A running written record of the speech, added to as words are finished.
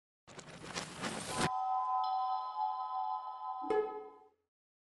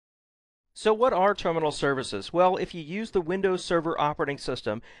So what are terminal services? Well, if you use the Windows Server operating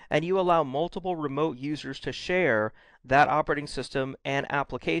system and you allow multiple remote users to share that operating system and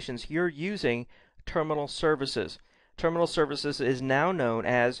applications, you're using terminal services. Terminal services is now known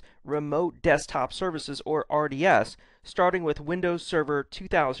as Remote Desktop Services, or RDS, starting with Windows Server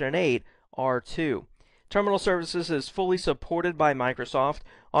 2008 R2. Terminal services is fully supported by Microsoft.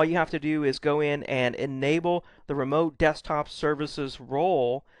 All you have to do is go in and enable the Remote Desktop Services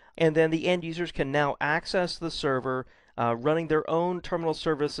role, and then the end users can now access the server running their own terminal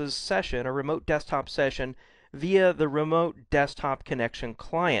services session, a remote desktop session, via the remote desktop connection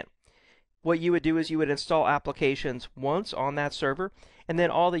client. What you would do is you would install applications once on that server, and then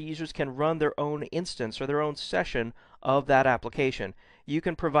all the users can run their own instance or their own session of that application. You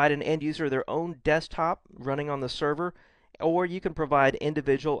can provide an end user their own desktop running on the server, or you can provide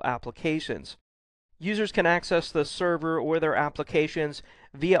individual applications. Users can access the server or their applications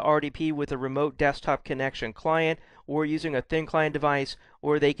via RDP with a remote desktop connection client or using a thin client device,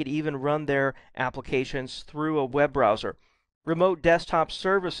 or they could even run their applications through a web browser. Remote desktop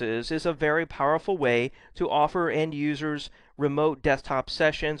services is a very powerful way to offer end users remote desktop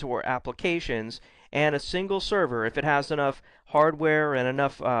sessions or applications, and a single server, if it has enough hardware and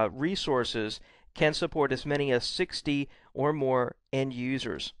enough resources, can support as many as 60 or more end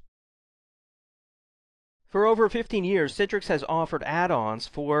users. For over 15 years, Citrix has offered add-ons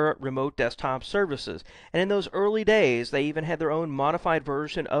for remote desktop services, and in those early days, they even had their own modified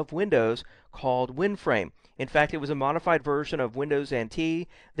version of Windows called WinFrame. In fact, it was a modified version of Windows NT.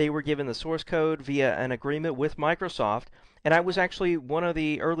 They were given the source code via an agreement with Microsoft, and I was actually one of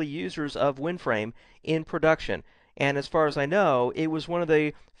the early users of WinFrame in production. And as far as I know, it was one of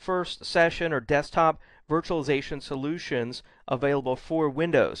the first session or desktop virtualization solutions available for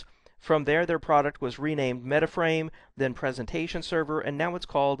Windows. From there, their product was renamed MetaFrame, then Presentation Server, and now it's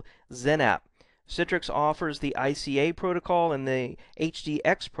called XenApp. Citrix offers the ICA protocol and the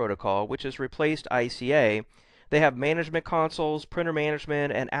HDX protocol, which has replaced ICA. They have management consoles, printer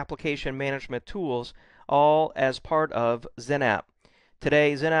management, and application management tools, all as part of XenApp.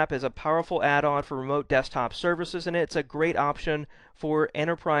 Today, XenApp is a powerful add-on for remote desktop services, and it's a great option for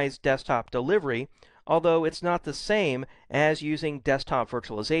enterprise desktop delivery, although it's not the same as using desktop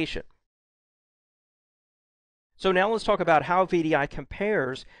virtualization. So now let's talk about how VDI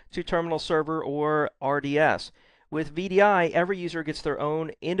compares to Terminal Server or RDS. With VDI, every user gets their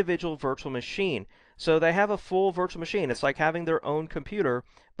own individual virtual machine. So they have a full virtual machine. It's like having their own computer,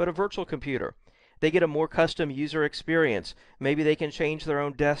 but a virtual computer. They get a more custom user experience. Maybe they can change their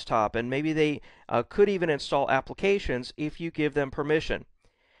own desktop, and maybe they could even install applications if you give them permission.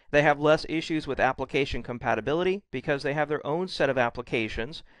 They have less issues with application compatibility because they have their own set of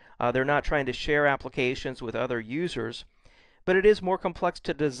applications. They're not trying to share applications with other users. But it is more complex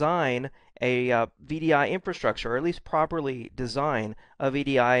to design a VDI infrastructure, or at least properly design a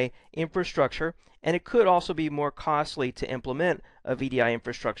VDI infrastructure. And it could also be more costly to implement a VDI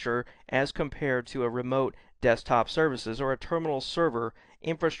infrastructure as compared to a remote desktop services or a terminal server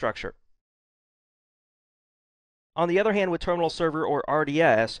infrastructure. On the other hand, with Terminal Server or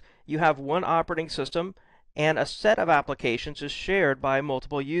RDS, you have one operating system and a set of applications is shared by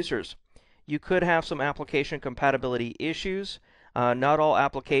multiple users. You could have some application compatibility issues. Not all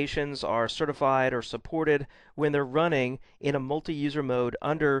applications are certified or supported when they're running in a multi-user mode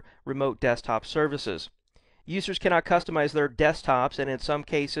under remote desktop services. Users cannot customize their desktops and in some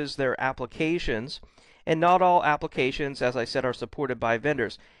cases their applications, and not all applications, as I said, are supported by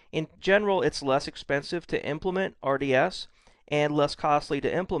vendors. In general, it's less expensive to implement RDS and less costly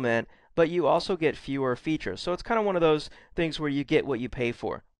to implement, but you also get fewer features. So it's kind of one of those things where you get what you pay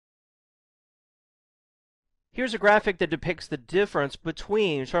for. Here's a graphic that depicts the difference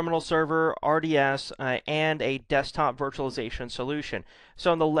between Terminal Server, RDS, and a desktop virtualization solution.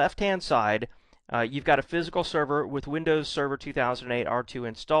 So on the left-hand side, you've got a physical server with Windows Server 2008 R2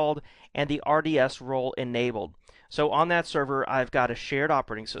 installed and the RDS role enabled. So on that server, I've got a shared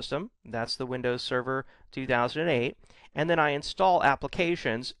operating system. That's the Windows Server 2008. And then I install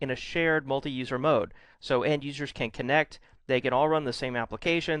applications in a shared multi-user mode. So end users can connect. They can all run the same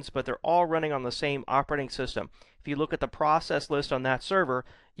applications, but they're all running on the same operating system. If you look at the process list on that server,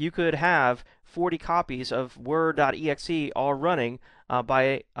 you could have 40 copies of Word.exe all running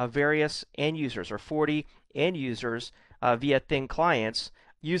by various end users, or 40 end users via thin clients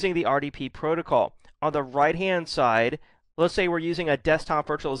using the RDP protocol. On the right-hand side, let's say we're using a desktop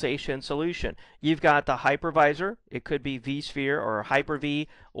virtualization solution. You've got the hypervisor. It could be vSphere or Hyper-V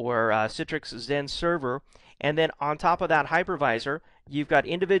or Citrix Xen Server. And then on top of that hypervisor, you've got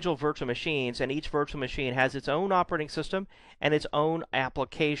individual virtual machines, and each virtual machine has its own operating system and its own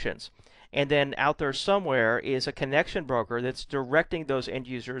applications. and then out there somewhere is a connection broker that's directing those end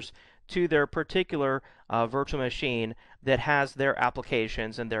users to their particular virtual machine that has their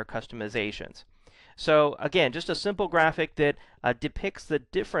applications and their customizations. So again, just a simple graphic that depicts the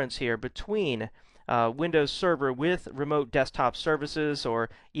difference here between Windows Server with remote desktop services, or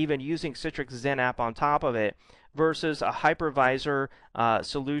even using Citrix XenApp on top of it, versus a hypervisor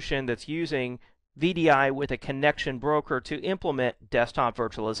solution that's using VDI with a connection broker to implement desktop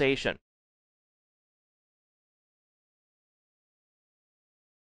virtualization.